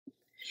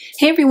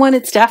Hey everyone,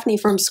 it's Daphne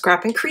from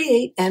Scrap and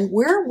Create, and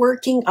we're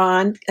working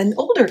on an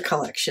older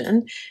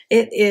collection.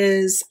 It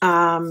is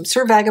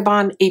Sir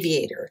Vagabond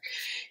Aviator.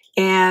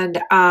 And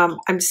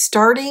I'm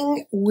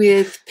starting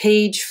with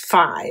page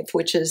 5,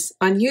 which is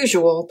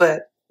unusual,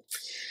 but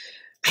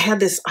I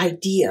had this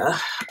idea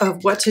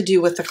of what to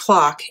do with the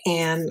clock,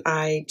 and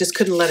I just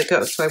couldn't let it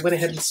go. So I went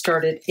ahead and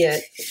started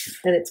it,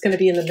 and it's going to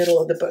be in the middle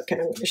of the book,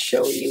 and I'm going to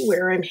show you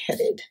where I'm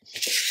headed.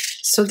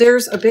 So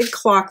there's a big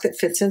clock that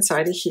fits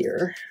inside of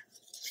here.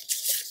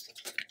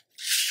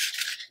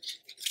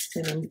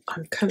 And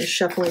I'm kind of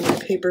shuffling my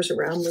papers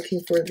around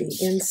looking for the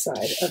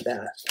inside of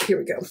that. Here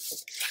we go.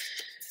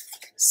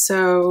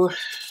 So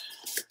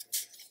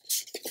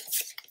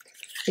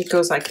it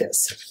goes like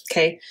this,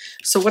 okay?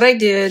 So what I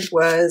did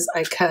was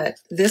I cut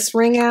this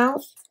ring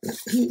out,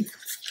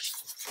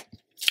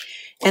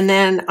 and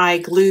then I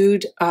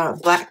glued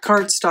black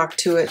cardstock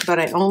to it, but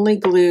I only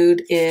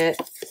glued it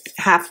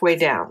halfway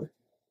down,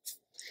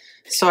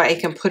 so I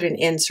can put an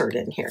insert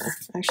in here.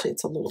 Actually,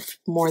 it's a little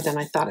more than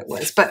I thought it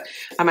was, but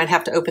I might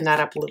have to open that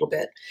up a little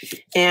bit.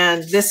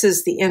 And this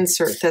is the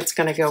insert that's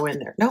going to go in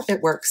there. No,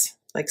 it works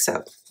like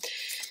so.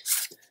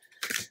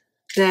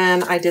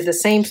 Then I did the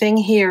same thing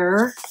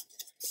here.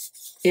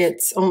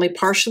 It's only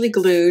partially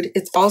glued.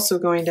 It's also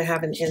going to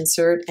have an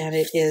insert, and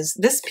it is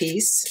this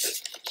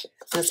piece.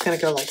 That's going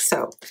to go like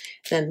so.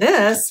 Then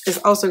this is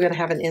also going to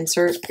have an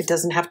insert. It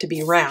doesn't have to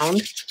be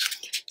round.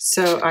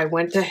 So I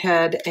went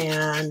ahead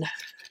and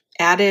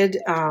added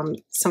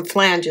some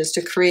flanges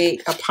to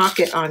create a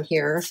pocket on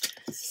here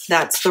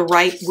that's the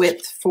right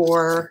width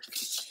for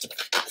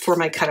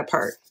my cut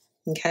apart.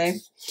 Okay,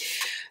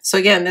 so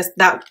again,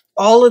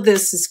 all of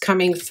this is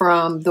coming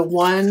from the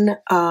one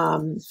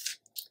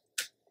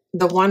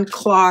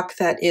clock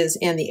that is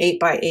in the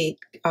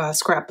 8x8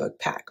 scrapbook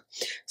pack.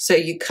 So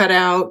you cut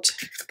out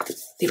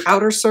the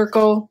outer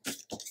circle,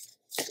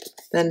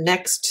 the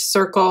next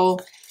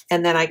circle,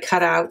 and then I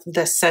cut out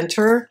the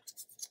center.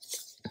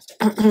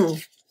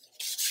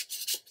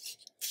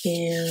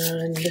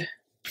 And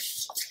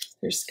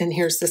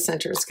here's the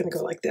center. It's going to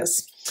go like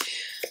this.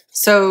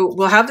 So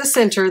we'll have the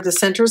center. The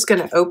center is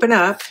going to open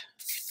up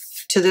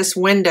to this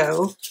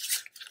window.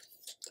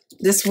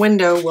 This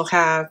window will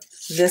have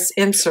this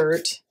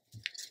insert.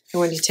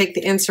 And when you take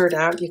the insert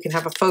out, you can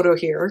have a photo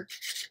here.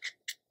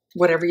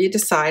 Whatever you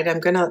decide. I'm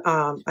going to,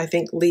 I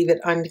think, leave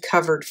it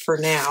uncovered for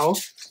now.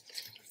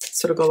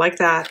 So it'll go like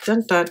that.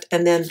 Dun, dun,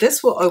 and then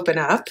this will open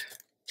up.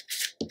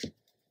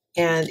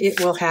 And it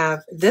will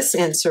have this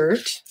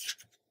insert.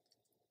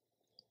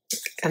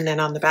 And then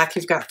on the back,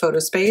 you've got photo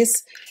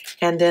space.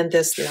 And then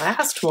this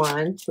last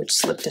one, which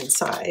slipped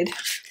inside.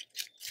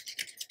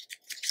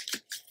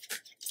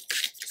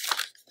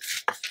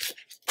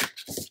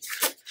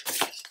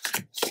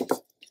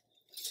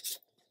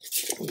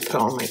 Put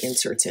all my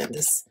inserts in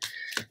this.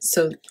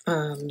 So,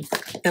 and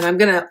I'm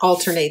going to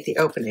alternate the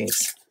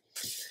openings.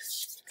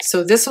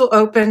 So this will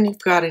open. You've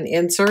got an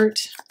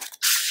insert.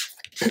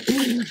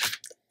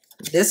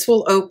 This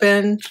will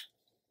open.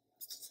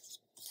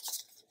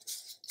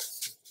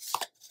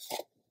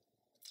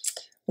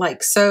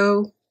 Like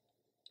so.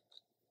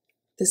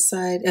 This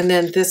side, and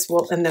then this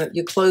will, and then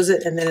you close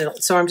it, and then it'll,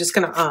 so I'm just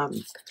going to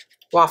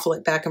waffle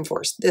it back and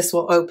forth. This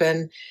will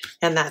open,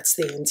 and that's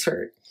the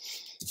insert.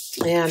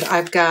 And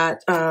I've got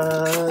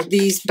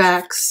these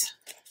backs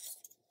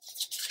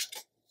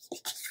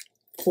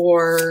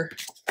for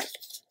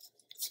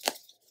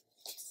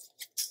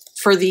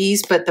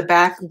these, but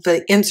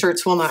the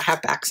inserts will not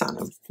have backs on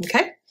them.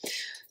 Okay,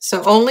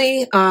 so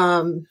only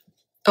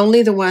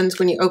the ones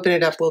when you open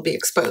it up will be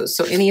exposed.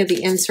 So any of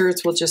the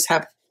inserts will just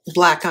have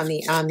black on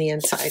the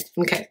inside.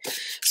 Okay,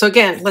 so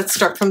again, let's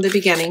start from the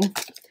beginning.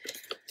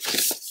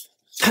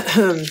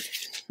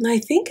 I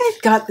think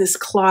I've got this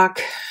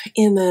clock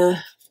in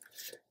the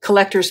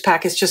collector's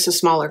pack. It's just a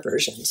smaller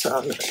version. So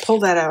I'm going to pull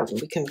that out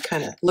and we can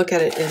kind of look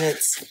at it in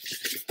its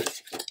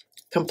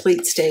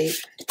complete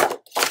state.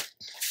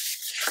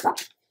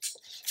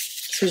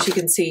 So as you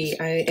can see,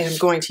 I am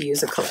going to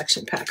use a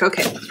collection pack.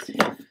 Okay,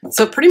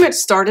 so pretty much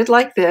started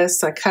like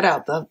this. I cut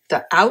out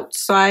the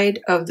outside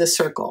of the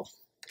circle.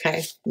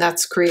 Okay,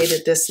 that's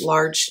created this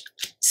large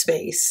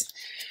space.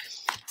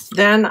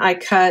 Then I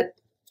cut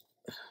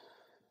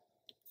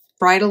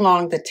right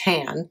along the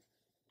tan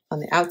on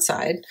the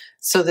outside.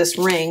 So this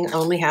ring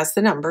only has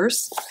the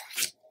numbers.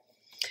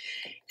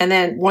 And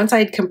then once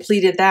I'd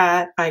completed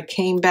that, I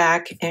came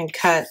back and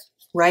cut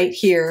right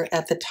here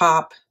at the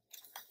top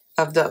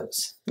of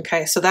those.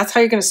 Okay, so that's how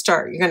you're going to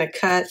start. You're going to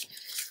cut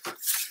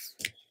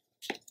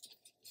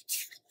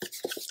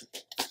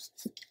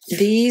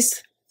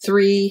these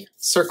 3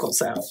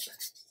 circles out.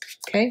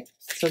 Okay,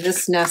 so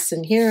this nests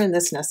in here and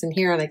this nests in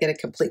here, and I get a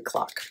complete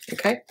clock.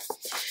 Okay,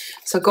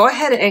 so go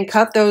ahead and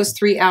cut those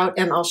 3 out,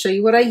 and I'll show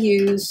you what I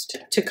used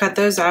to cut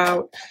those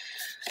out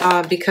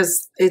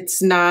because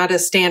it's not a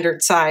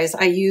standard size.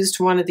 I used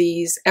one of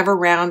these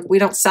Ever-Round. We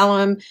don't sell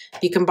them.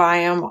 You can buy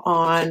them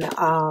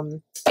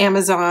on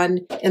Amazon.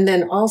 And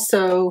then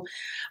also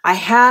I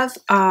have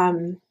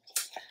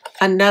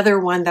another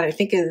one that I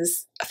think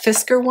is a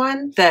Fisker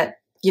one that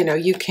you know,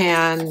 you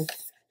can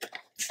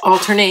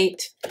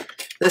alternate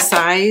the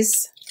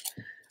size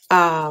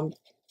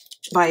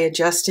by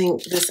adjusting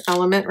this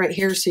element right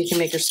here, so you can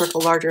make your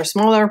circle larger or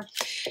smaller.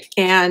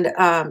 And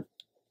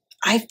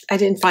I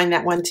didn't find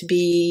that one to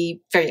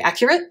be very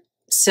accurate,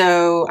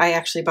 so I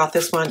actually bought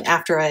this one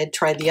after I had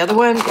tried the other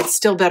one. It's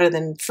still better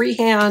than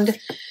freehand.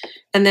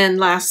 And then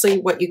lastly,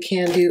 what you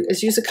can do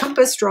is use a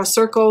compass, draw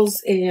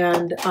circles,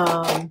 and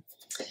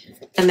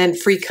then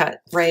free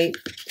cut, right?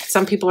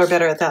 Some people are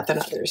better at that than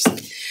others.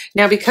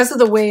 Now, because of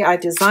the way I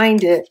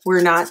designed it,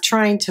 we're not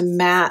trying to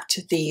mat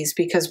these,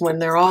 because when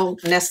they're all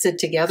nested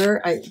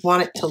together, I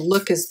want it to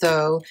look as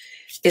though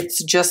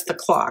it's just the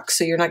clock.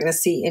 So you're not going to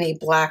see any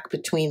black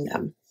between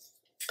them.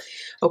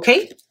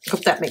 Okay,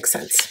 hope that makes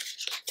sense.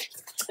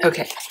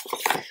 Okay,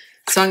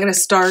 so I'm going to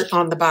start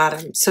on the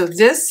bottom. So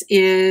this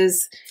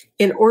is,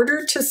 in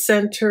order to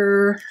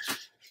center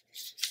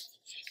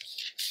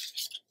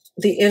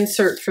the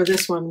insert for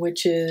this one,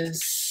 which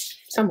is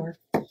somewhere,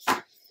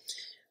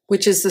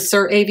 which is the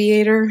Sir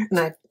Aviator, and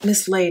I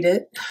mislaid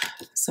it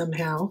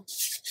somehow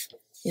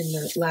in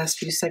the last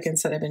few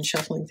seconds that I've been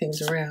shuffling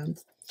things around.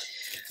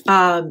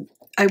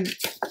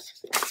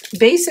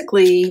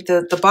 Basically,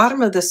 the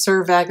bottom of the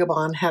Sir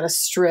Vagabond had a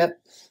strip.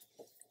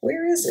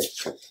 Where is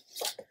it?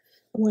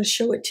 I want to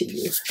show it to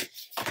you.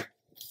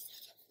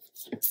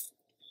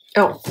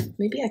 Oh,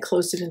 maybe I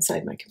closed it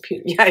inside my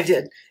computer. Yeah, I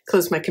did.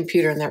 Close my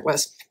computer, and there it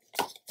was.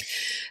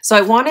 So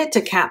I wanted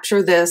to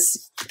capture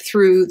this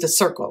through the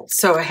circle.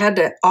 So I had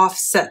to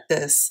offset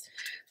this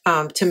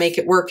to make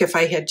it work. If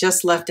I had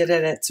just left it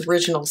at its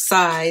original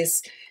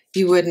size,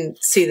 you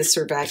wouldn't see the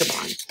Sir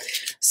Vagabond.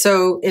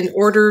 So in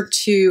order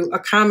to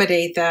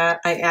accommodate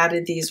that, I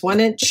added these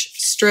 1-inch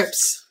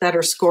strips that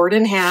are scored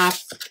in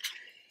half.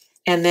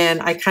 And then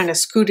I kind of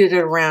scooted it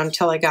around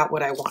till I got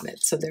what I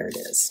wanted. So there it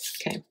is.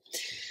 Okay.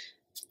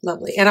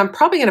 Lovely. And I'm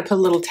probably going to put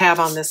a little tab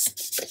on this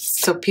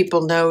so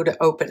people know to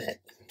open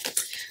it.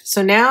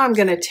 So now I'm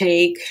going to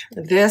take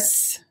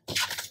this,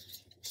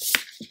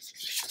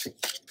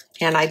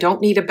 and I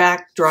don't need a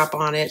backdrop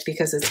on it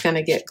because it's going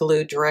to get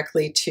glued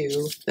directly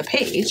to the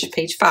page,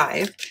 page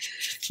 5.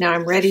 Now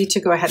I'm ready to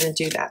go ahead and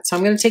do that. So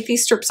I'm going to take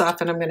these strips off,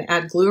 and I'm going to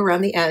add glue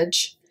around the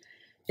edge.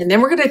 And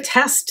then we're going to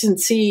test and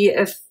see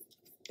if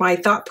my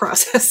thought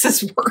process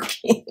is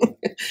working.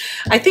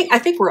 I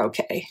think we're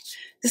okay.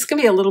 This is going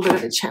to be a little bit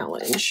of a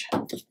challenge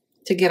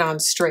to get on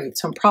straight.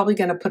 So I'm probably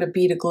going to put a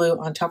bead of glue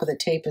on top of the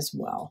tape as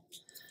well.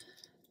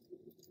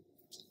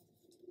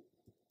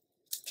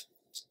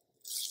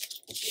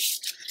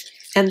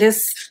 And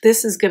this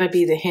is going to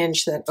be the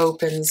hinge that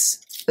opens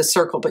the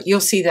circle, but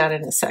you'll see that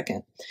in a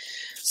second.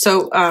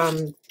 So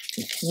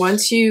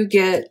once you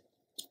get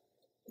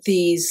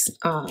these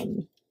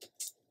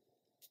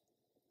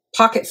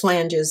pocket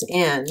flanges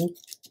in,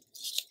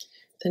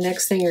 the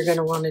next thing you're going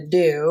to want to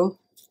do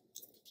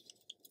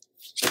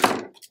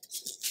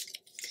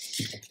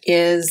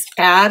is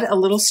add a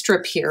little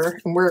strip here.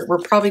 And we're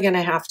probably going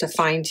to have to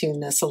fine tune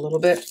this a little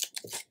bit.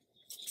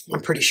 I'm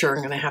pretty sure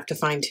I'm going to have to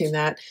fine tune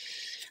that.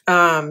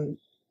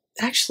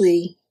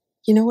 Actually,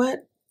 you know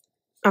what?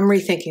 I'm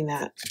rethinking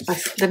that.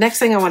 The next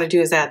thing I want to do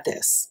is add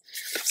this.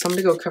 So I'm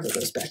going to go cover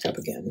those back up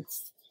again.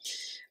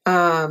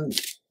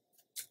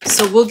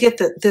 So we'll get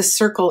this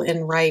circle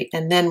in right,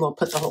 and then we'll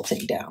put the whole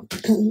thing down.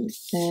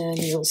 And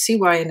you'll see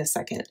why in a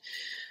second.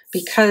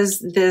 Because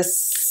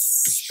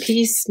this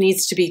piece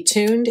needs to be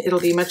tuned, it'll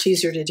be much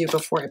easier to do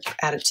before I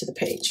add it to the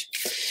page.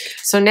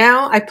 So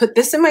now I put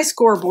this in my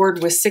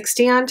scoreboard with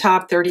 60 on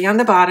top, 30 on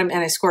the bottom, and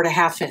I scored a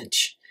 1/2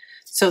 inch.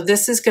 So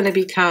this is going to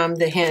become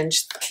the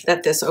hinge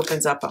that this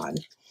opens up on.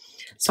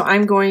 So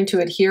I'm going to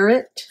adhere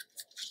it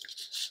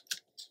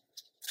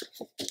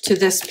to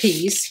this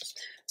piece.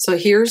 So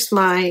here's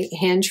my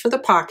hinge for the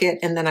pocket,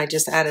 and then I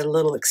just added a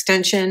little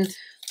extension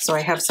so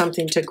I have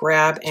something to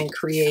grab and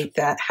create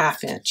that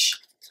 1/2 inch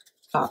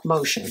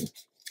motion.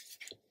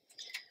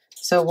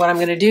 So what I'm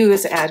going to do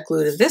is add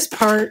glue to this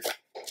part,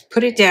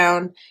 put it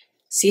down,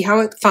 see how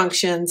it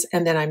functions,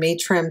 and then I may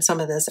trim some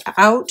of this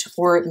out,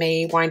 or it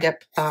may wind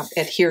up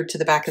adhered to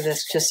the back of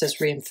this just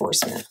as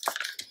reinforcement.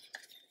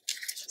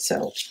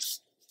 So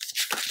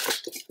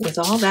with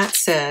all that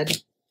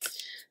said, I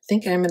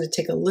think I'm going to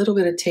take a little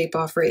bit of tape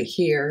off right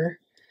here.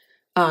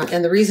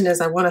 And the reason is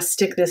I want to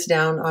stick this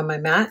down on my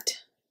mat,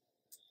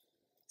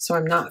 so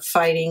I'm not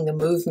fighting the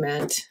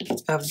movement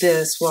of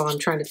this while I'm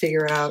trying to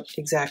figure out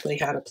exactly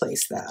how to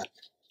place that.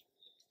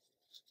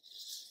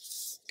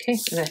 Okay,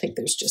 and I think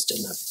there's just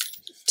enough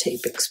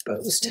tape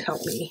exposed to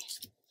help me.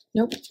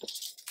 Nope.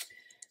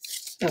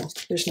 Oh,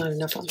 there's not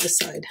enough on this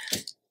side.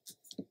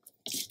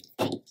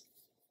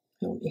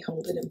 Let me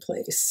hold it in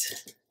place.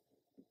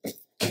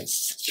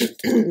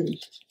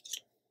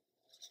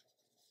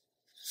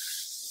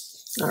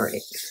 All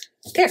right,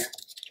 there,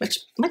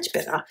 much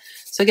better.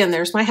 So again,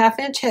 there's my 1/2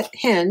 inch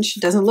hinge.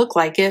 Doesn't look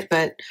like it,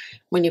 but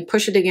when you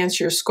push it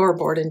against your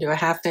scoreboard and do a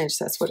 1/2 inch,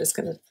 that's what it's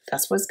gonna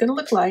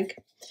look like.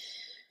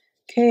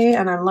 Okay,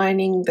 and I'm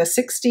lining the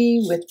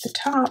 60 with the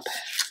top.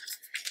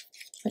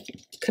 I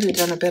could have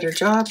done a better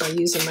job by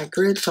using my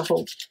grid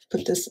to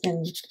put this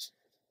in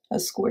a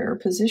square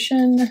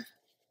position.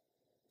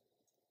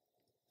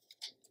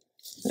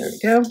 There we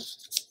go.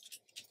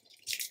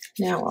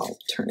 Now I'll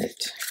turn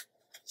it.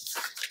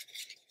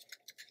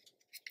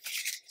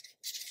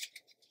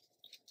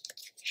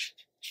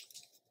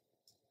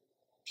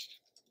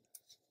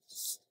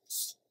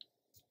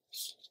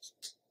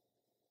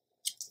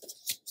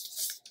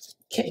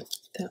 Okay,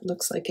 that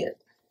looks like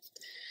it.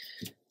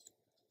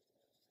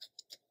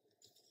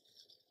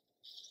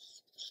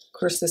 Of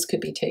course, this could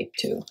be taped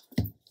too.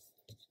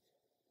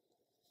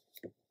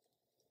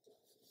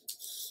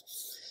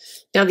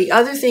 Now, the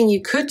other thing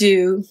you could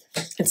do,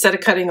 instead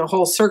of cutting a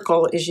whole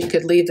circle, is you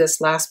could leave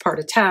this last part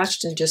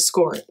attached and just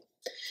score it.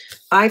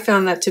 I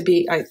found that to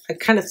be, I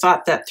kind of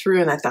thought that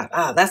through, and I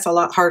thought, that's a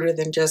lot harder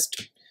than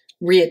just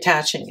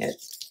reattaching it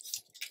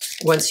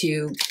once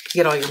you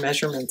get all your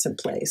measurements in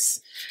place.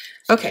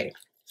 Okay,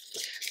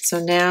 so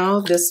now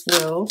this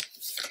will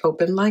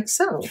open like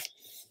so.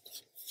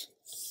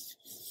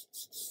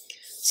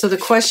 So the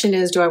question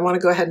is, do I want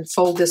to go ahead and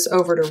fold this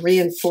over to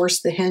reinforce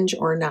the hinge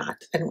or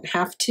not? I don't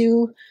have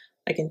to.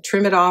 I can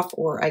trim it off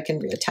or I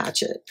can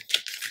reattach it.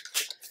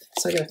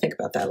 So I got to think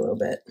about that a little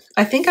bit.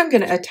 I think I'm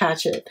going to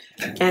attach it.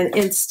 And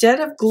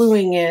instead of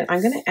gluing it,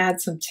 I'm going to add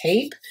some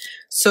tape.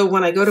 So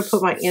when I go to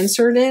put my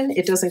insert in,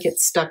 it doesn't get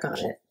stuck on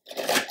it.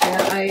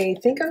 And I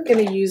think I'm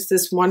going to use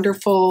this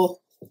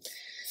wonderful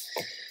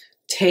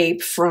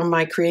tape from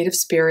my Creative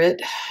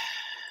Spirit.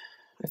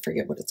 I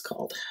forget what it's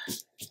called.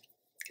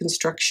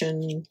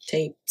 Construction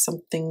tape,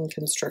 something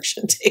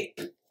construction tape.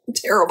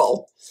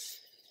 Terrible.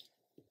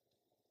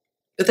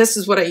 But this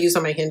is what I use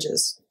on my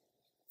hinges.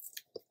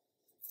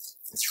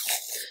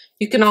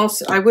 You can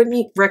also, I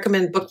wouldn't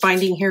recommend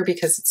bookbinding here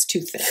because it's too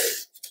thick.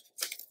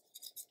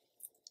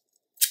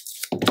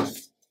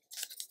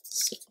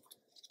 So,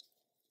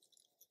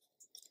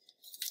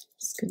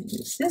 just going to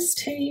use this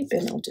tape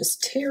and I'll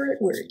just tear it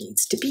where it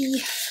needs to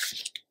be.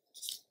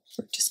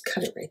 Or just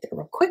cut it right there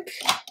real quick.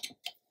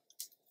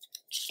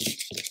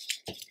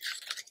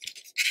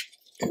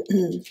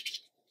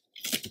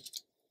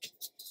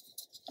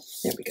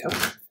 There we go.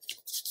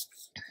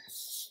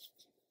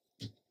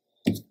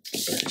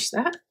 There's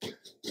that.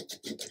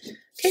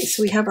 Okay,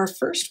 so we have our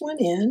first one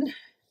in.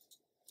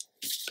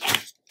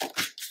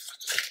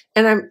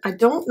 And I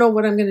don't know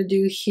what I'm going to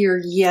do here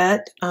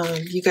yet.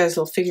 You guys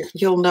will figure,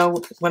 you'll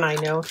know when I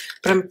know.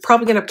 But I'm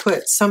probably going to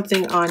put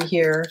something on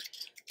here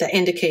that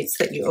indicates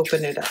that you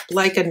open it up,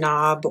 like a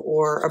knob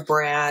or a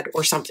brad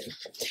or something.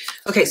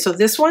 Okay, so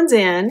this one's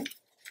in.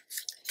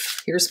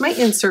 Here's my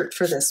insert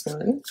for this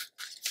one.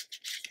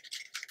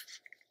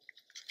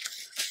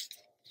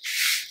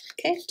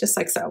 Okay, just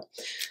like so.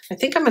 I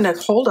think I'm going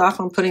to hold off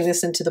on putting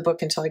this into the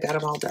book until I got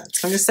them all done.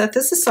 So I'm going to set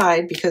this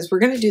aside because we're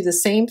going to do the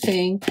same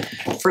thing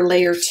for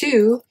layer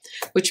 2,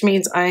 which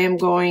means I am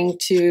going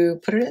to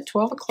put it at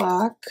 12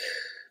 o'clock.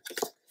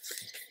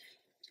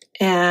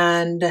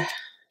 And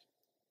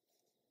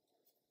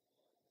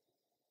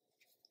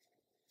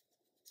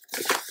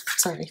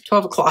sorry,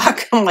 12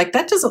 o'clock. I'm like,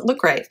 that doesn't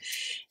look right.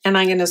 And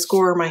I'm going to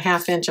score my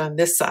 1/2 inch on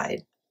this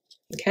side.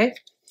 Okay,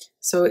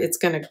 so it's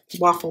going to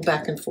waffle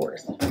back and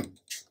forth.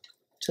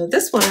 So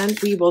this one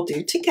we will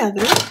do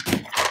together.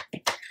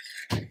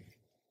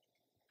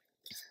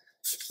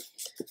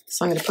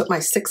 So I'm going to put my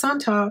 6 on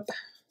top,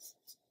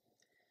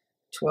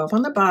 12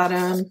 on the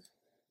bottom.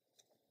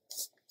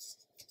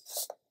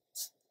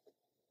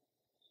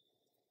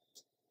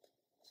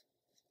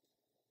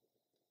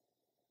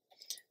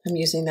 I'm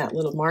using that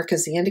little mark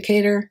as the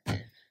indicator.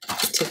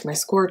 Take my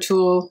score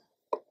tool,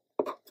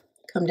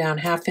 come down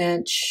 1/2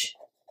 inch.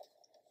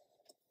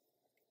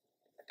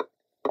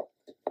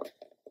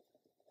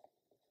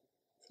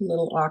 A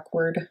little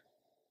awkward.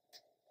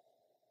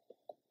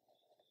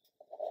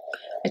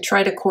 I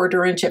tried a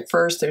 1/4 inch at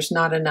first. There's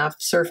not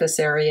enough surface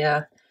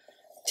area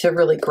to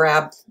really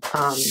grab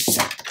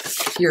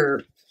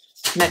your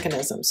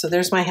mechanism. So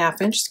there's my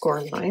 1/2 inch score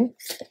line.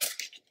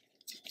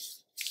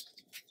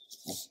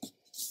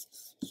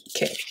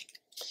 Okay,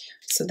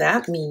 so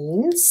that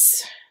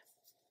means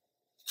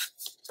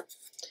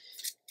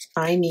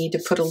I need to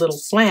put a little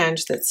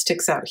flange that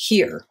sticks out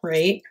here,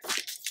 right?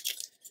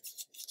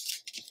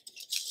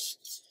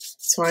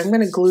 So I'm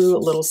going to glue a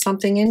little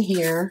something in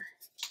here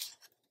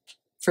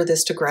for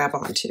this to grab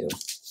onto.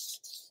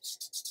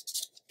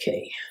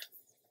 Okay.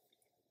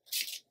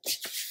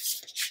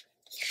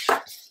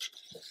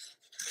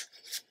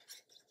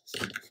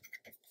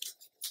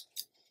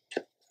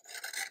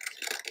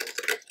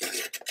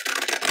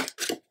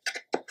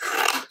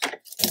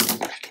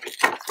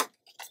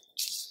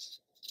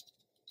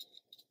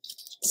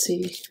 Let's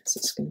see, is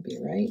this going to be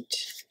right?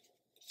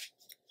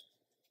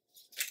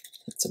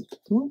 That's a,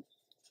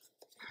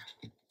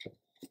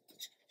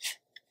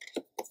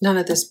 none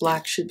of this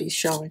black should be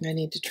showing. I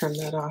need to trim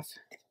that off.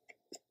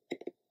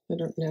 I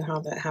don't know how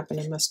that happened.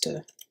 I must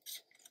have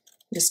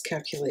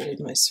miscalculated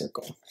my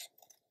circle.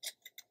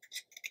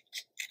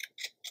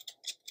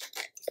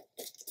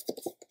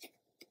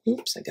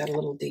 Oops, I got a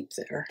little deep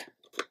there.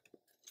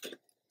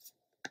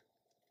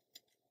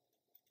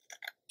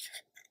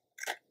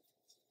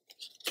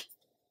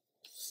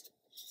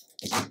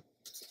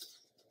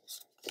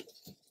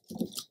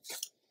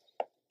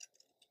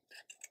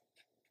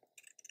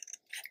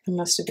 I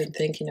must have been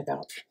thinking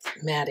about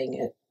matting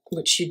it,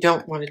 which you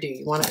don't want to do.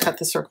 You want to cut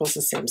the circles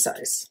the same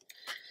size.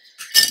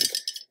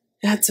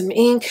 Add some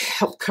ink,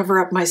 help cover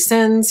up my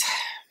sins.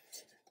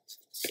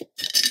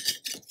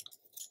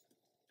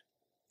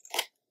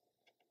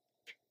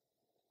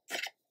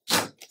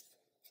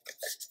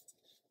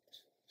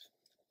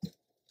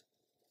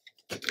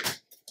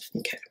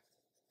 Okay.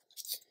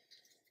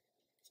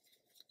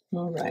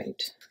 All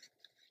right.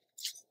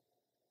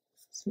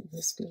 So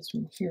this goes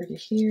from here to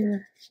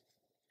here.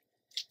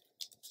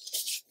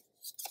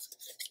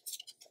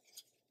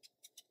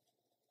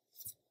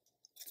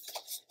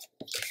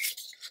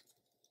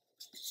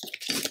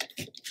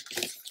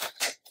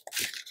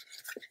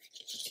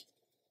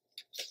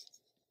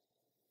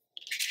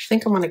 I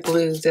think I want to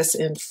glue this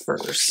in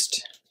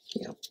first.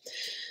 Yeah.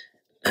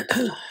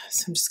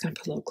 So I'm just going to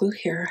put a little glue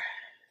here.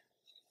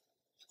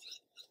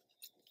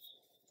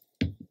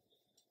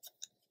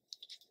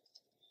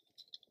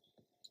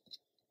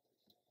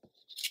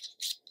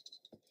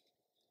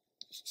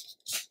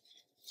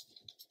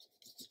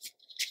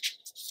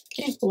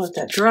 Okay, we'll let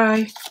that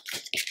dry.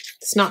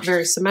 It's not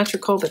very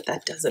symmetrical, but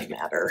that doesn't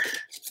matter.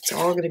 It's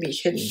all going to be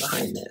hidden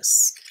behind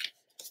this.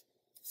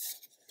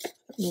 I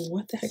don't know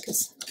what the heck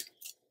is.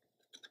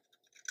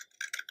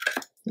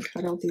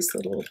 I got all these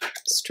little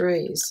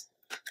strays.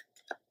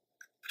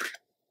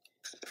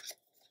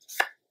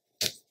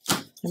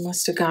 I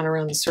must have gone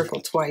around the circle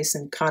twice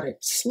and caught it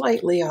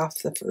slightly off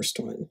the first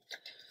one.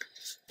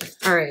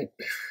 All right.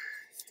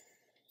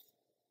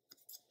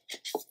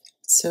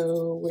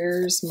 So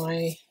where's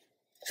my,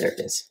 there it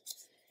is,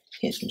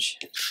 hinge.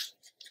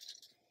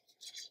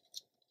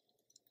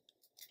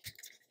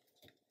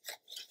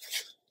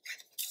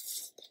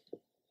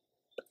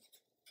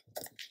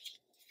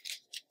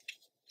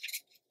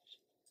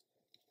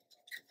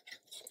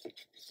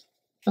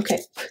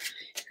 Okay,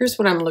 here's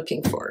what I'm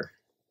looking for.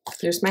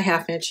 There's my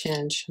 1/2"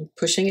 hinge. I'm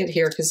pushing it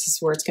here because this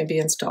is where it's going to be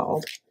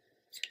installed.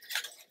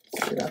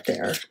 Put it up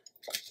there.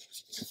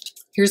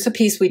 Here's the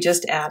piece we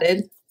just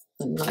added.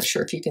 I'm not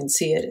sure if you can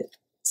see it. It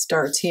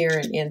starts here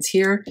and ends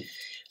here.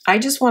 I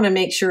just want to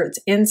make sure it's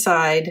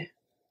inside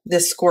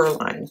this score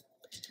line.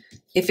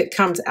 If it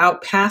comes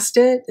out past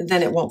it,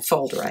 then it won't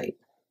fold right.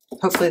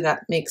 Hopefully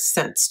that makes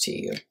sense to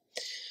you.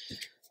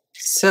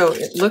 So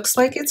it looks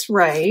like it's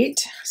right.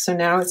 So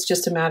now it's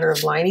just a matter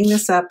of lining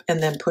this up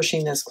and then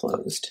pushing this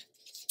closed.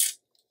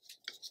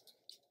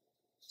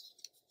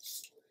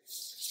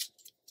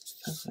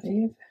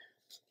 5.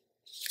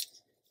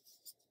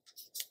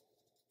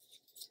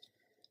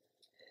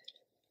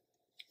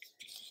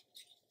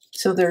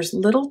 So there's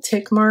little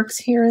tick marks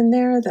here and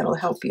there that'll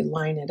help you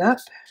line it up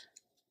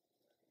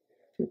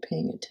if you're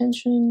paying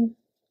attention.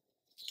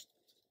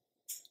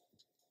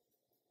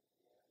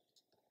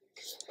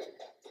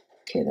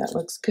 Okay, that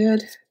looks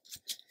good.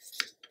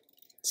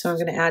 So I'm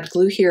going to add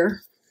glue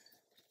here.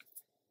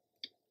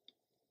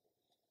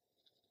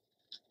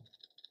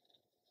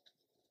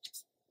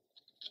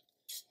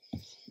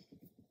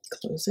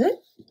 Close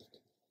it.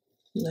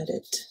 Let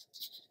it.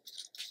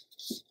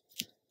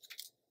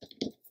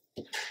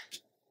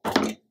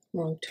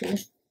 Wrong tool.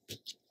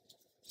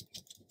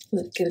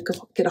 Let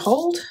it get a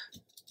hold.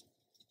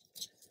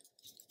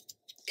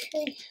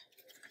 Okay.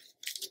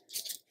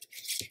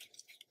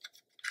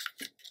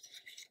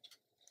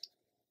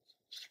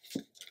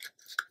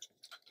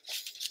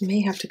 You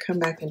may have to come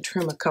back and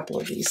trim a couple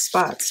of these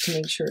spots to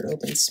make sure it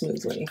opens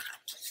smoothly.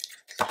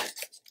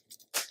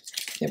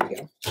 There we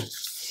go.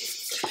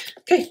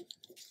 Okay.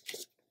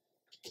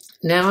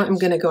 Now I'm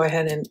going to go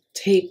ahead and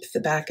tape the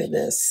back of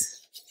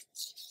this,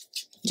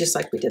 just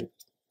like we did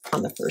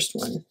on the first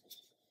one.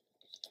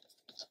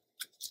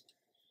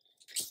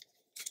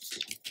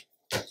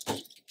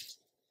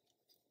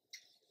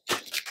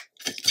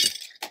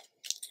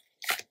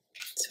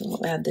 So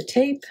I'll add the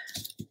tape.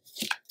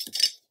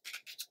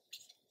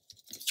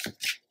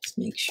 Just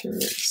make sure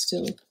it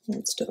still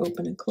wants to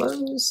open and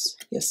close.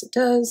 Yes, it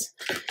does.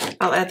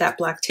 I'll add that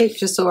black tape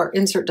just so our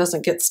insert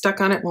doesn't get stuck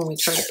on it when we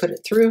try to put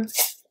it through.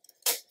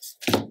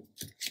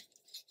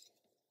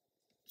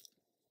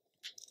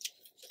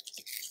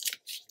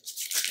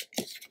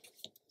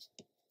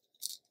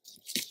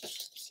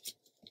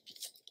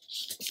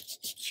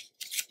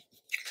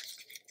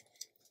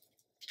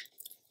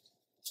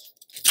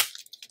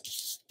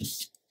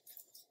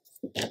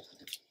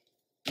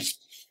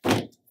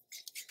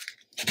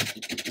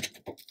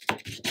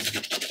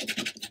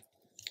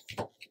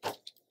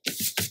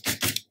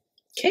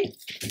 Okay,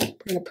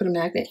 we're going to put a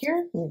magnet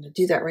here. I'm going to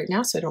do that right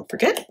now so I don't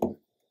forget.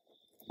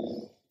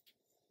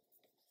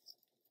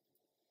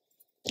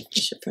 I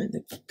should find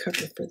the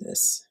cover for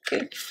this.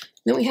 Okay,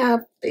 then we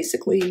have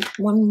basically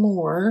one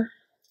more.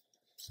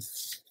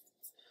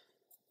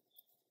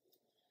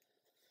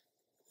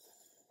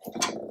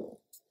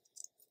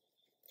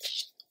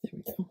 There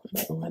we go. I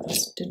don't know why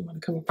this didn't want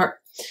to come apart.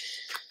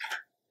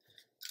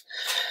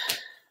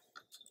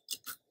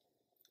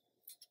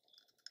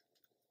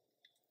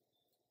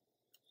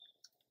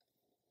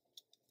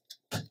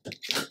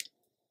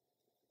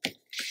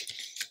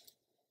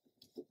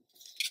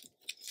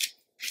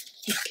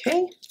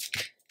 Okay,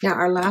 Now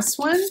our last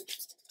one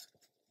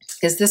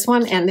is this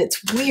one, and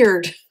it's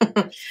weird.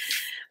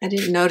 I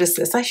didn't notice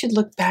this. I should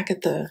look back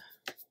at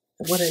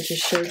what I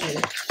just showed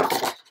you.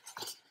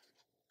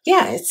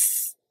 Yeah,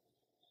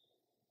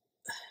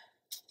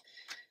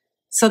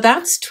 so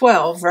that's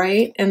 12,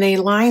 right? And they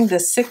lined the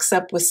 6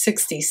 up with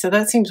 60. So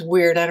that seems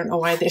weird. I don't know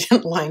why they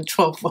didn't line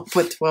 12 up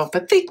with 12,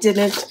 but they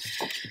didn't.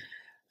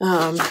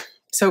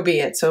 So be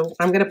it. So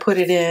I'm going to put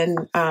it in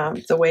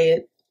the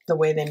way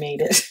they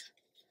made it.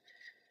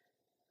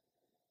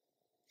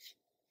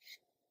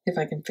 If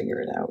I can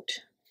figure it out.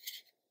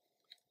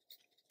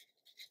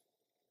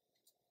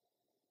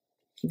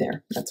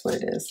 There, that's what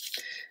it is.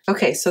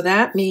 Okay, so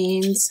that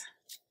means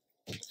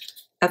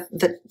at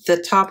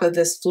the top of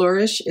this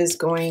flourish is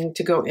going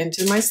to go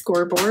into my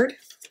scoreboard.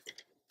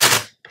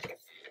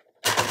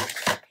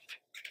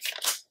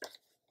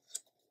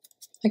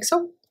 Like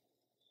so.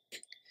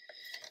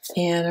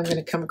 And I'm going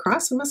to come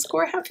across and I'm going to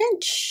score a 1/2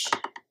 inch.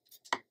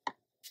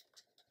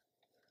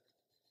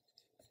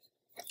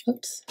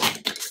 Oops.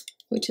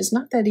 Which is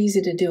not that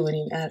easy to do when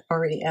you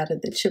already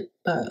added the chip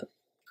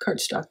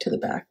cardstock to the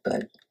back,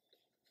 but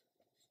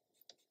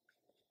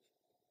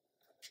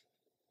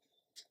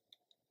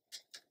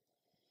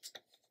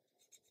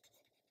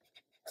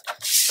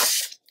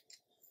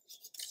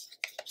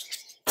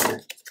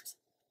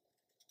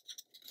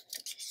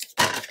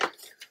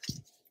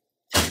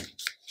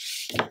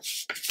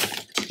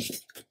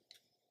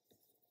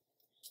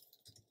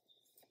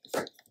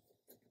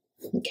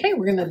okay,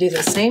 we're going to do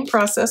the same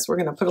process. We're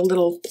going to put a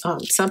little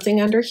something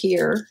under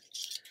here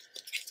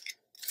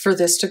for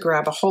this to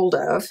grab a hold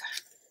of.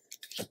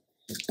 It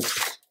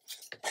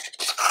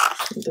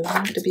doesn't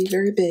have to be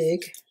very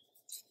big,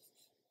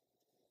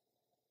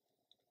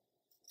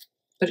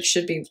 but it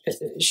should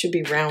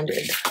be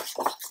rounded,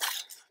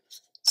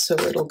 so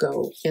it'll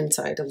go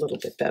inside a little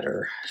bit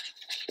better.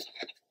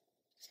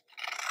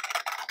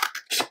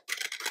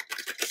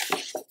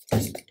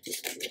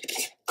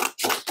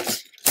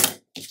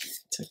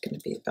 It's going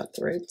to be about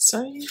the right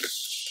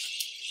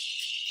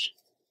size.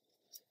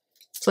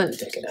 Plenty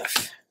big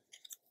enough,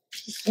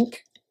 I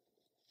think.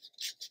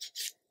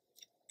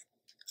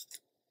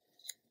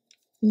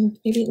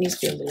 Maybe it needs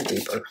to be a little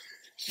deeper.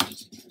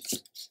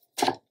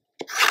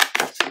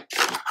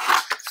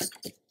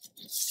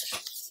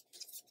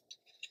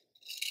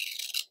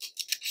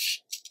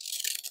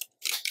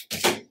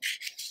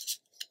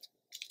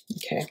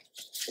 Okay.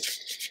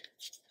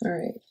 All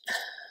right.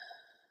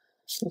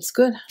 Looks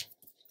good.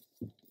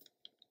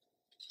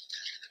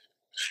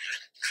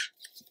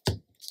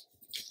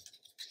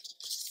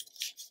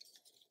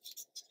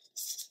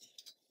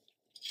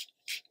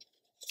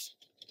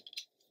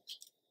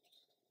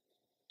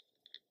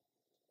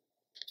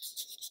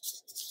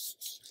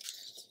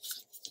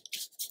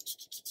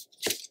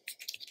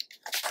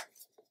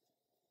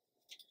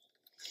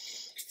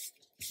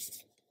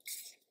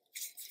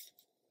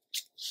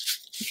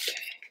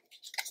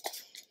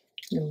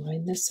 I'm going to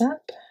line this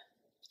up.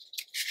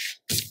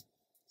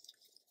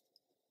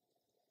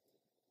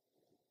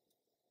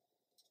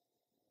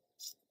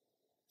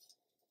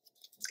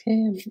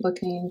 Okay, I'm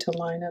looking to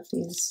line up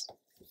these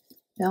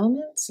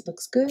elements. It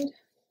looks good.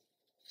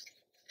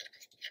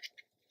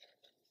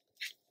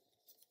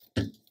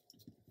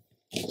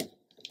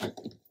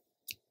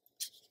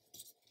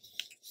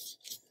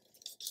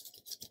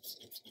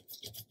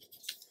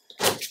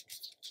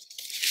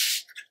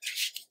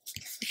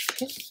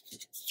 Okay.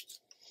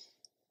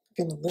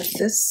 I'm going to lift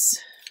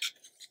this.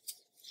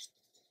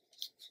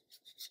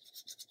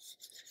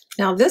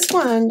 Now this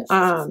one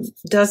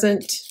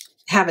doesn't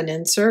have an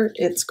insert.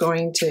 It's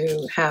going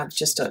to have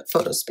just a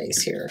photo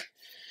space here.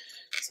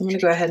 So I'm going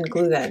to go ahead and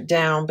glue that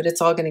down, but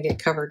it's all going to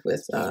get covered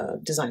with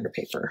designer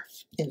paper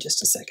in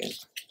just a second.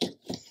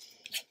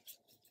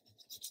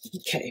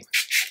 Okay,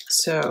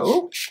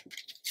 so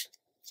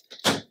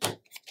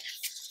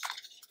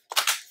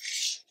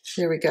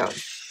there we go.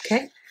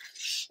 Okay,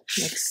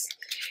 that's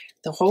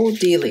the whole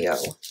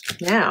dealio.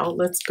 Now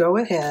let's go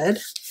ahead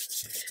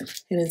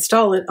and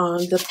install it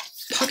on the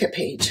pocket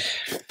page.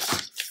 I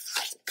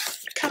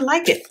kind of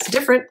like it. It's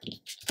different.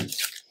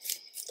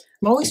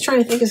 I'm always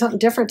trying to think of something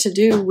different to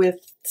do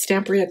with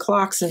Stamperia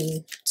clocks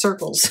and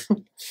circles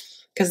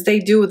because they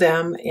do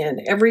them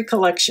in every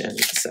collection.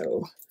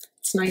 So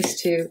it's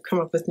nice to come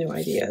up with new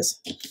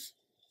ideas.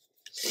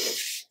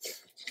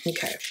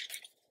 Okay.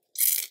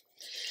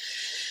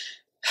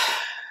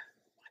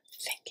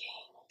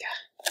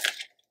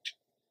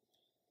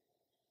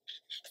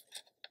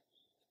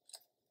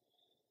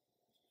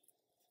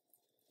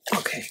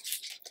 Okay,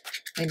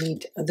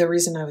 the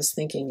reason I was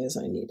thinking is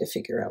I need to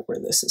figure out where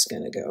this is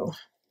going to go.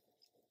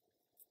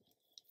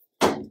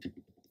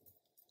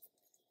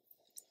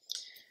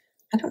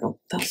 I don't know,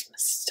 those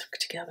stuck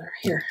together.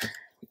 Here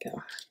we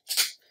go.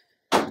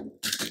 Okay.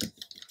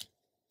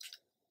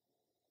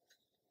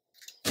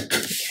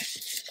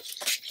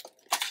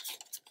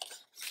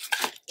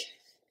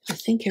 I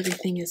think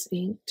everything is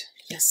inked.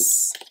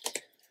 Yes.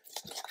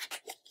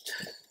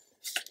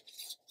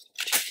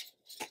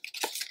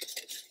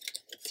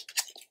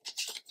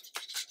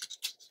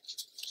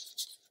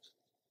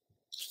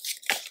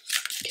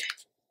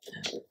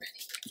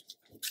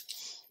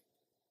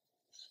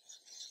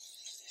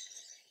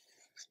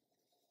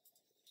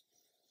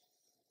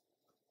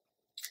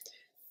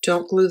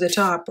 Don't glue the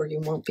top or you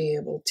won't be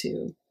able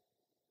to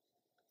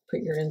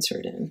put your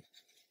insert in.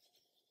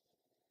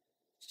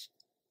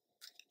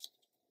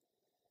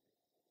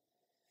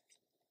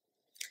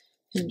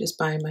 I'm just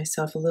buying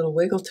myself a little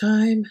wiggle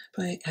time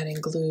by adding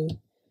glue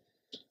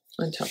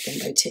on top of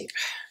my tape.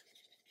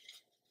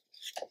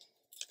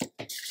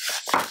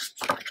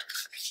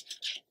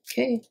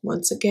 Okay,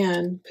 once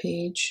again,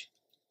 page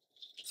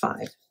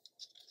 5.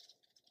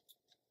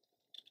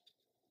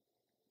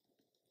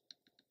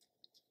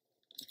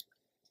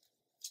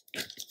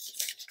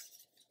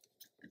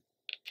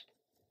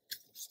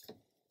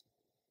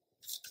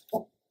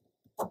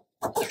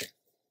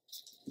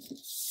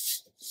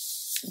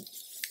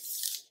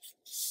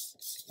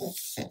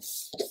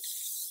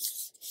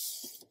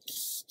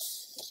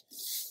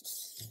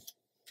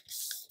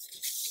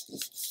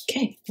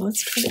 Okay,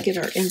 let's try to get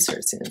our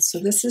inserts in. So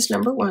this is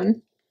number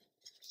 1.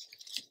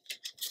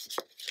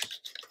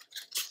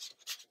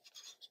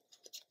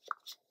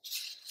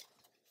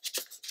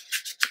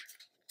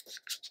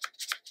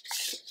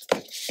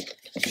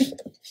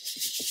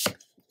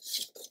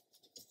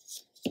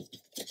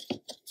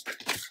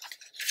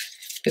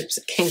 Oops,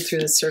 it came through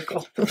the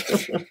circle.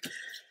 It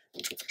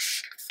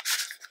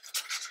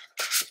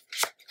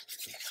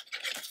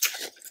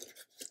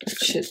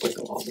should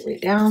wiggle all the way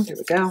down. There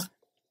we go.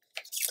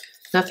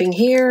 Nothing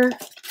here.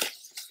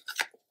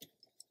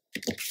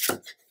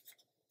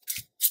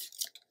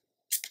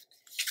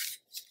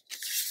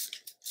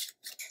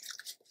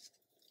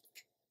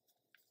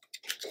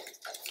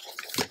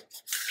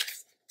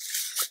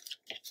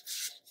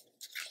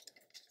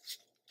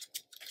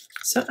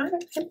 So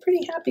I'm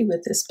pretty happy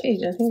with this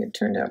page. I think it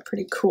turned out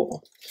pretty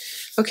cool.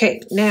 Okay,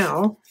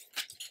 now,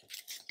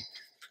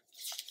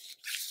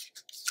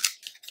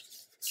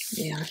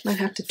 yeah, I might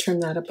have to trim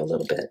that up a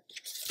little bit.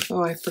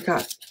 Oh, I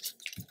forgot.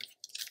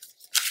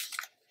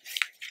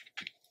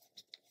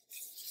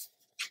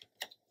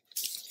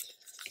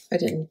 I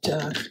didn't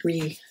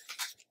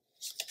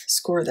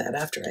re-score that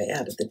after I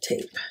added the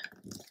tape.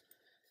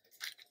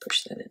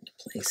 Push that into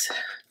place.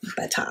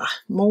 Better,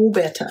 more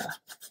better.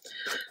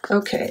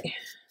 Okay.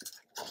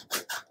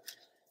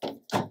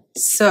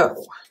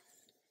 So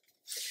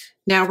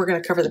now we're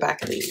going to cover the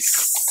back of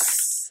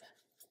these.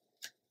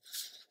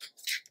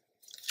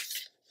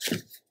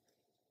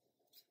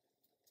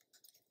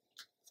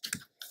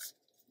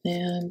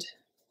 And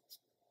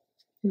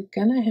we're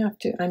going to have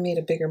to, I made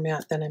a bigger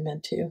mat than I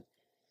meant to.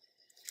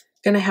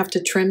 Going to have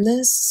to trim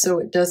this so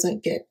it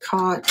doesn't get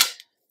caught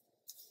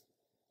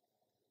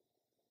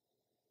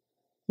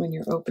when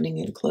you're opening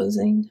and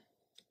closing.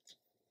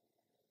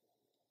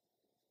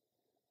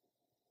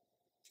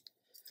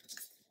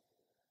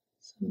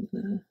 So I'm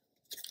going to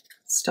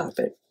stop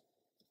it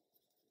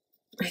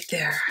right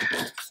there.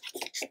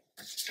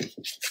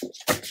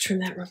 Trim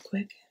that real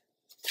quick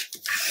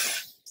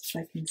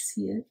so I can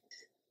see it.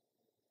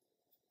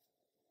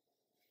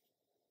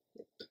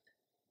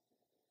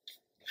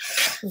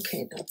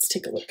 Okay, now let's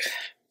take a look.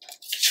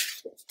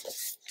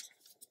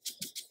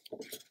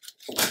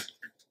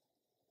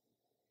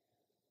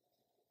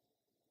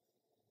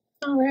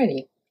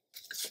 Alrighty.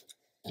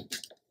 A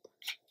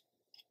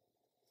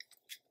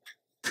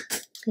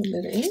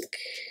little bit of ink.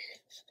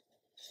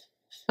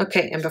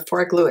 Okay, and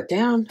before I glue it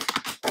down,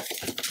 I'm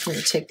going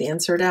to take the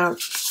insert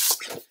out.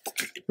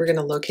 We're going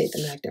to locate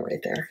the magnet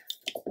right there.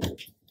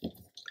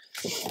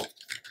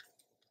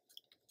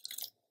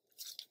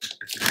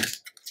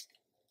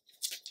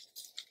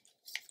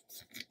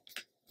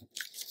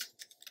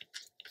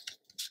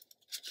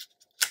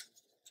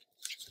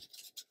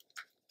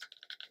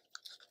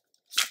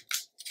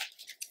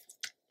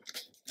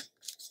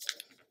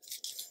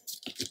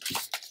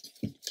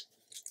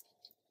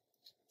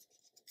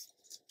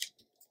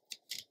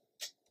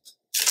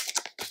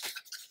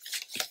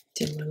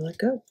 Didn't want to let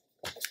go.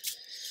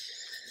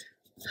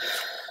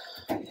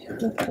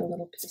 A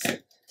little piece.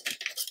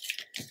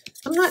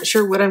 I'm not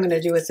sure what I'm going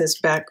to do with this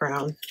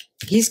background.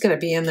 He's going to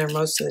be in there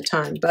most of the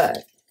time,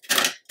 but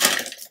I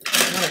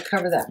want to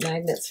cover that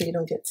magnet so you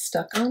don't get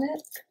stuck on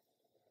it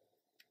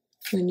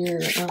when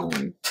you're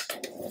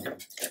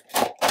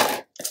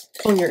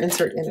pulling your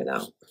insert in and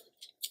out.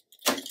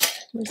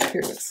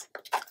 Here it is.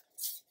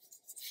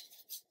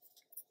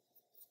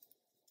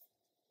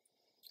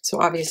 So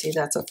obviously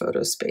that's a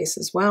photo space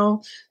as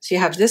well. So you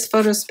have this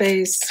photo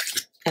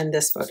space and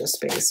this photo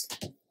space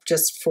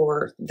just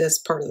for this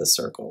part of the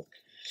circle.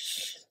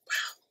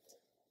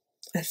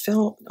 Wow. I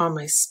fell on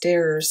my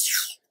stairs,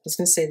 I was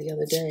going to say the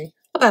other day,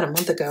 about a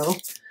month ago.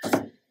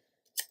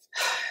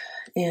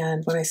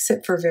 And when I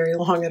sit for very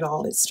long at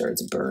all, it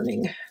starts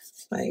burning.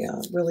 I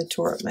really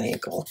tore up my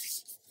ankle.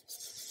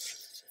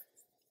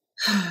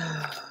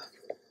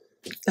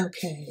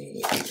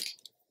 Okay,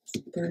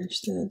 burnish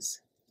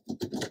this.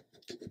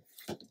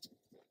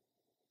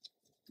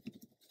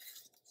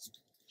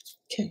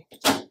 Okay.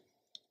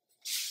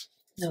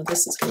 Now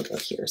this is going to go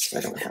here, so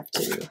I don't have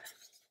to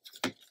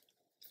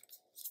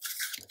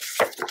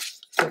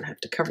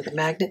cover the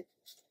magnet.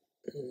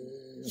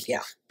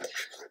 Yeah, I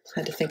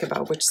had to think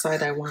about which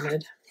side I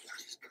wanted.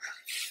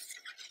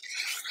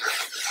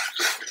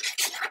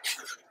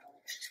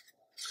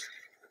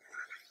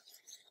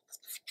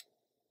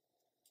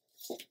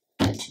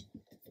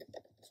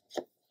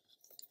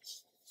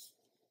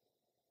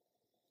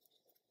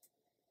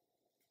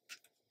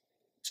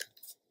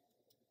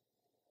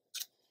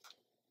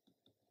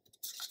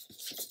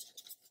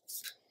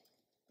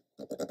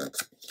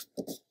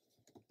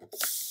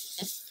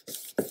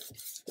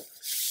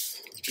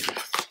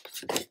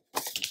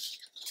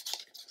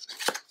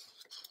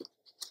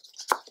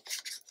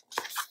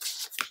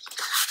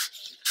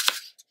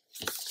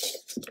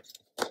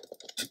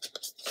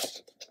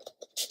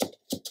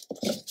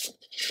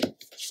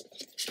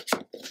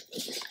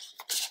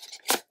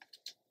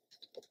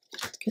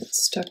 Get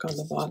stuck on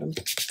the bottom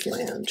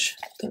flange.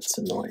 That's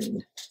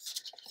annoying.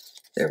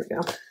 There we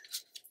go.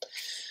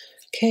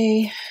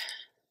 Okay.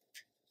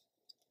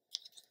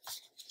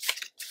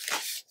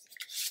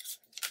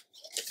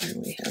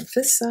 And we have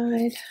this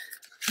side.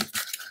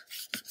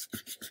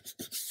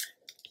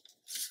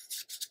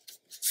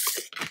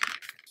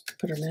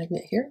 Put our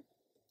magnet here.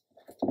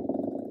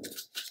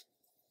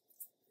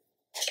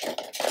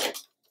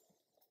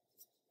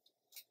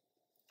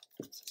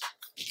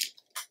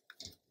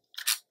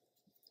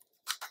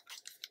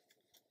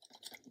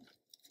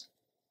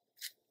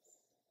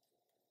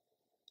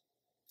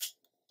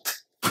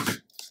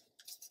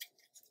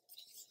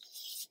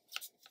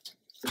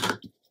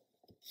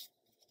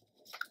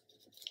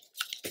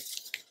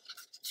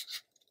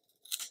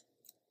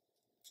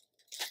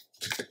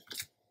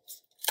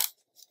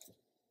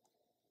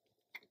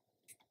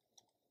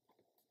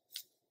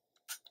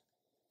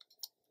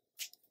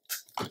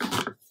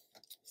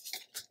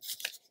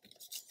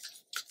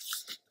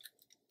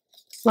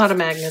 A lot of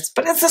magnets,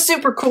 but it's a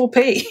super cool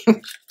pea.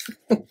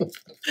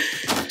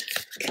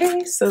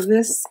 Okay, so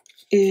this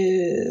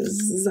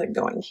is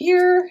going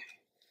here.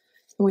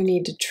 We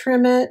need to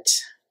trim it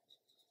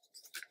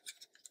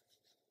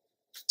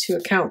to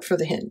account for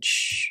the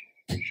hinge.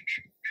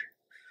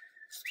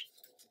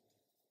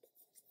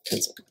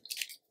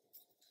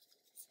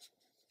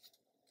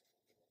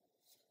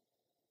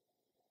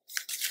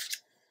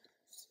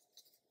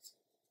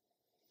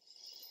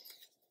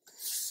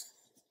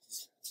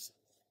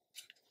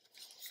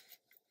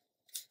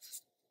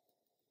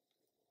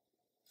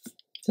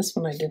 This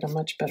one I did a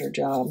much better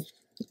job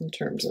in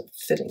terms of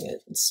fitting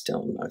it. It's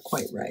still not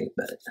quite right,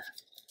 but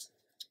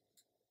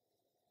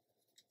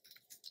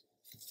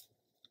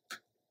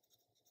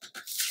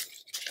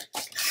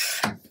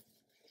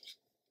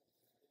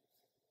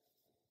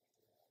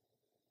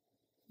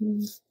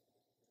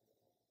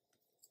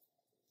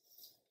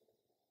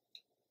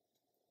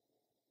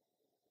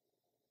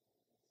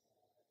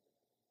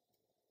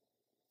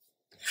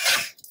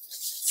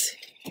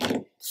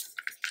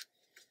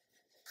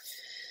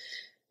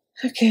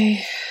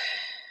okay.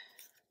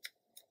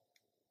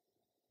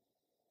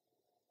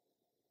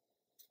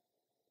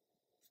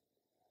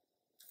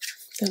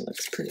 That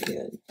looks pretty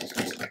good.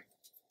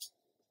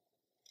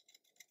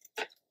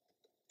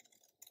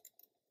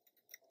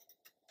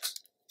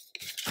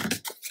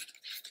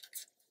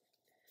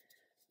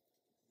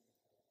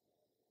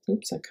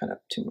 Oops, I cut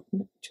up too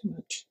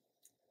much.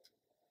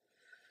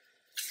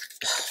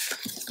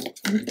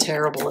 I'm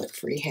terrible at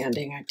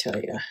freehanding, I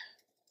tell you.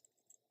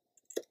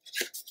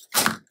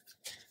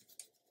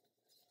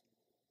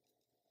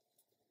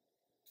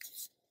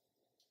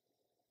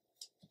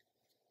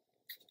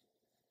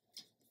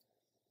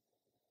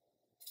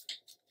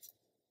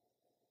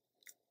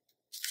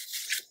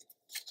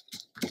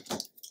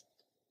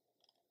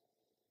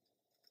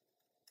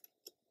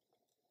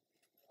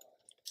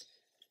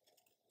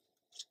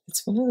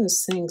 It's one of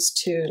those things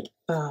too.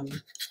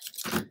 I'm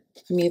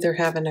either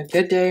having a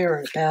good day or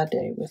a bad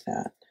day with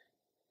that.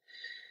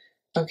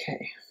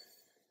 Okay.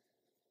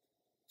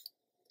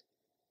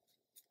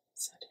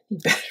 Is that any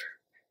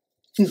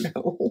better?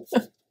 No.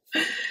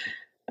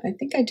 I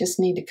think I just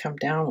need to come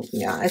down.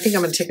 Yeah, I think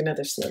I'm going to take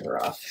another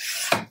sliver off.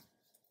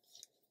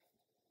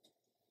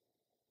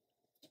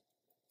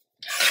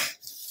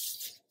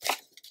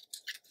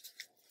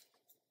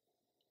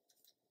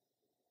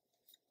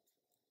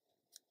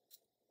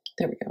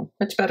 There we go.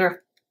 Much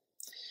better.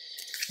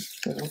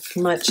 So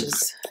much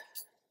is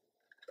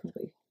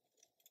probably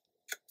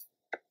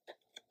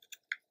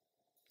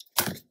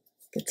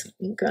get some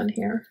ink on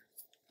here.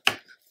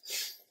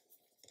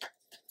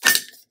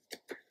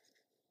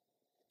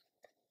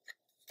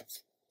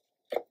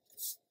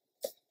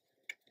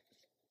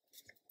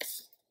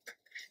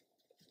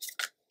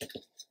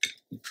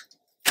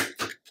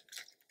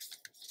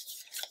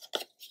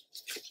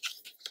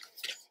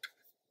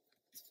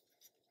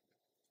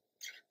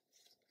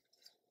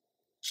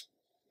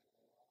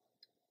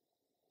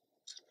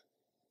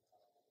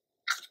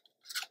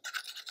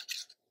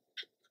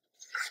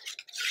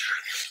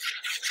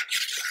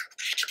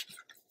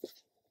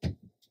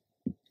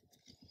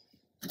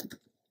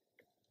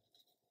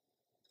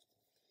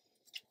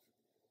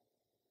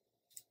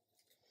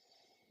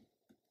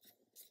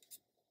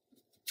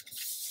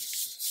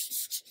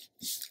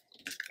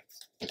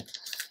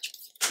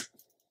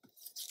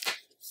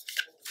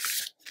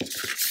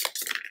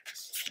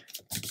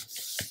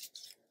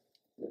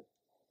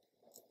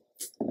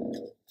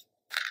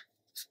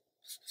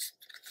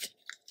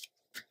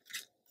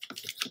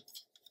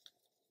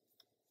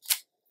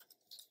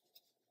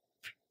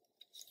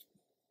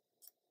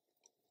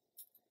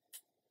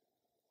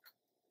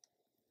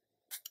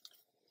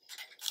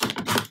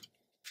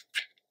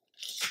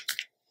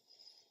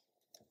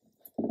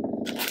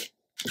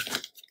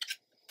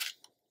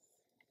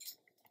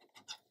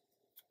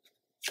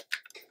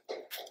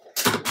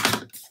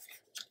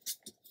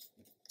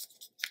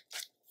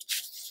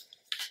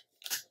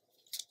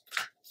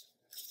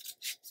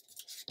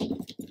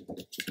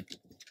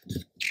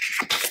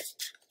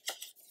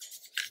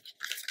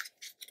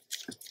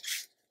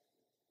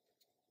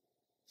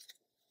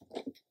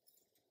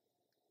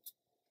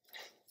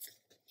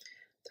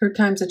 Third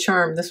time's a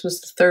charm. This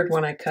was the third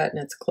one I cut,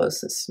 and it's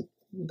closest.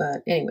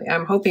 But anyway,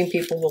 I'm hoping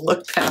people will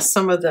look past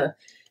some of the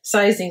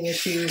sizing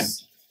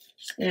issues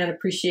and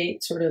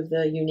appreciate sort of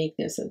the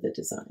uniqueness of the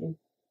design.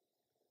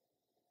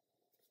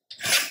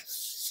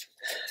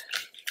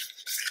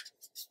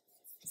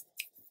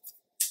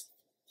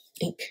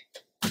 Ink.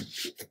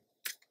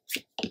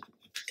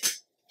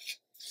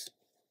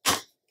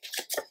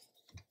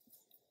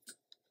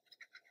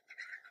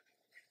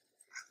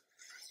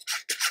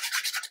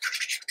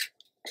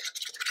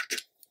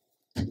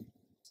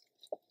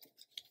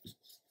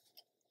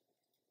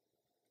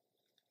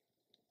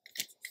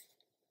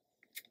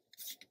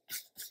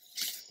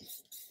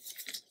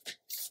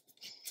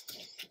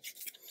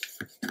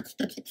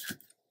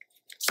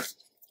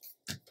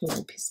 Put a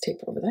little piece of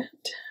tape over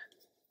that.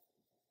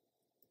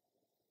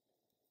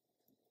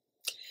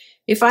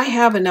 If I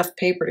have enough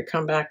paper to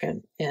come back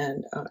and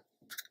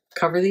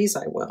cover these,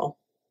 I will.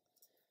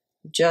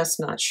 Just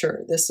not sure.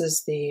 This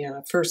is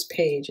the first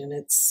page, and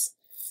it's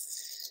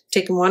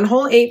taken one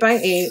whole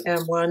 8x8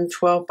 and one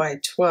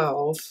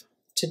 12x12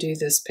 to do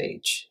this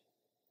page,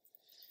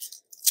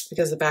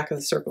 because the back of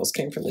the circles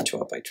came from the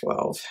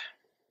 12x12.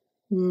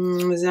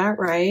 Is that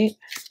right?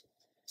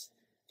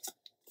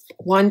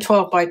 One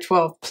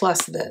 12x12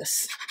 plus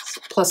this,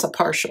 plus a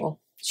partial.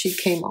 She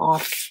came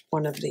off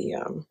one of the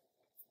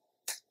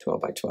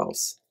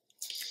 12x12s.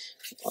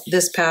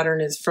 This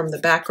pattern is from the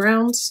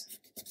backgrounds,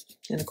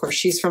 and of course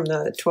she's from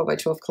the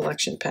 12x12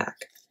 collection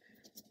pack.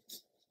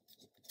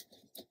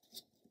 I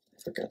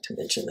forgot to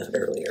mention that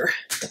earlier.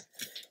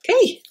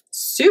 Okay,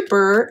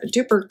 super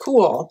duper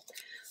cool.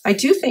 I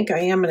do think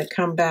I am going to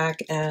come back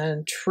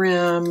and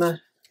trim.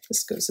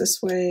 This goes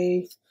this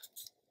way,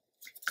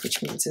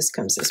 which means this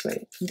comes this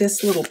way,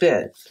 this little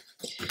bit,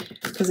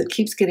 because it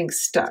keeps getting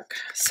stuck.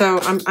 So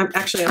I'm going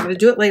to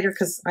do it later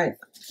because I'm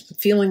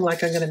feeling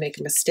like I'm going to make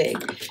a mistake.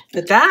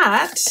 But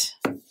that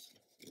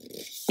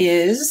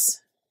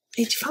is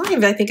page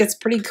 5. I think it's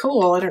pretty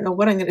cool. I don't know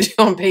what I'm going to do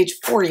on page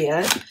 4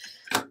 yet,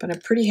 but I'm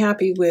pretty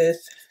happy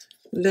with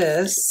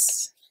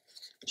this.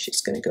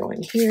 She's going to go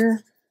in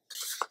here.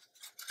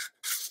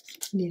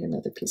 Need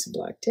another piece of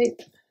black tape.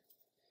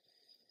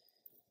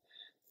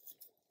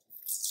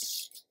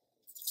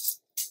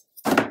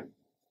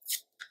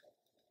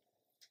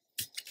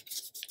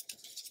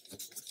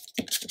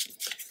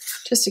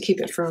 Just to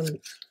keep it from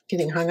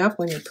getting hung up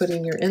when you're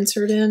putting your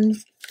insert in.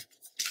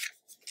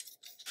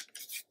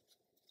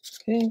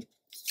 Okay,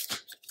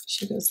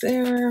 she goes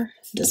there,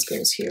 this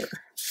goes here.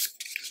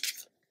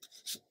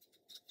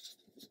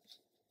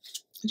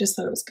 I just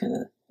thought it was kind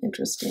of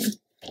interesting.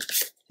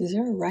 Is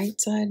there a right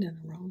side and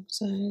a wrong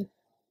side?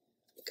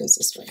 It goes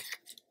this way.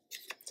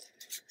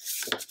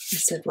 I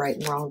said right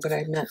and wrong, but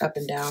I meant up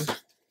and down.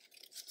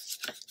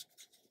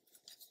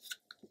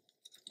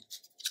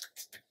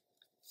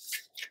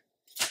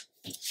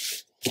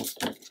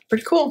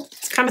 Pretty cool.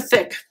 It's kind of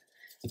thick.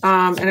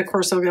 And of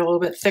course, it'll get a little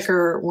bit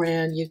thicker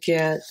when you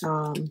get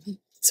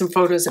some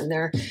photos in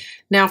there.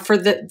 Now for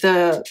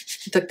the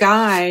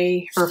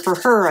guy, or for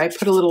her, I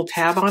put a little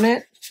tab on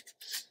it.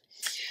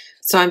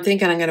 So I'm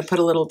thinking I'm going to put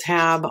a little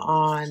tab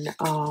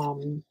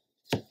on,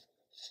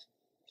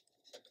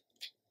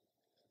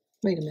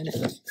 wait a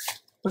minute,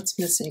 what's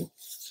missing?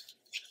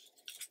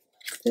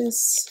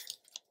 This,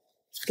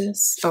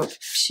 oh,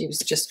 she was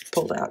just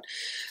pulled out.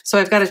 So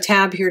I've got a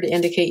tab here to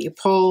indicate you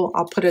pull.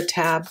 I'll put a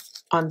tab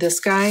on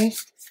this guy,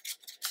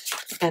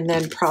 and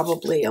then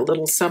probably a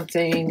little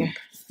something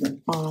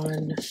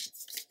on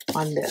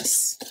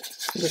this,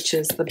 which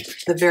is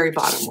the very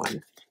bottom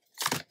one.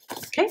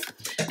 Okay,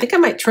 I think I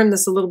might trim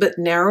this a little bit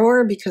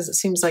narrower because it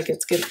seems like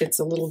it's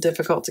a little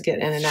difficult to get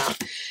in and out.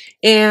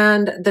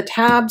 And the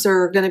tabs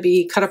are going to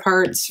be cut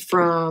aparts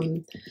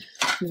from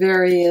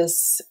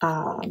various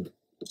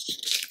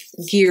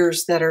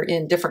gears that are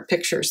in different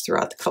pictures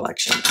throughout the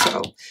collection.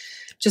 So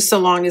just so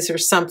long as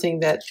there's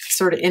something that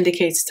sort of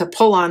indicates to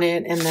pull on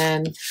it, and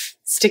then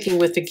sticking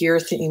with the gear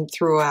theme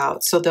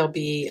throughout. So there'll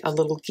be a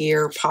little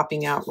gear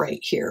popping out right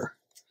here.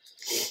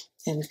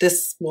 And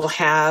this will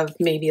have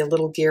maybe a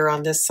little gear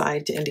on this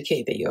side to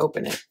indicate that you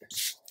open it.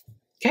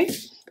 Okay,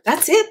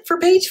 that's it for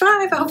page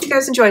 5. I hope you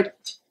guys enjoyed.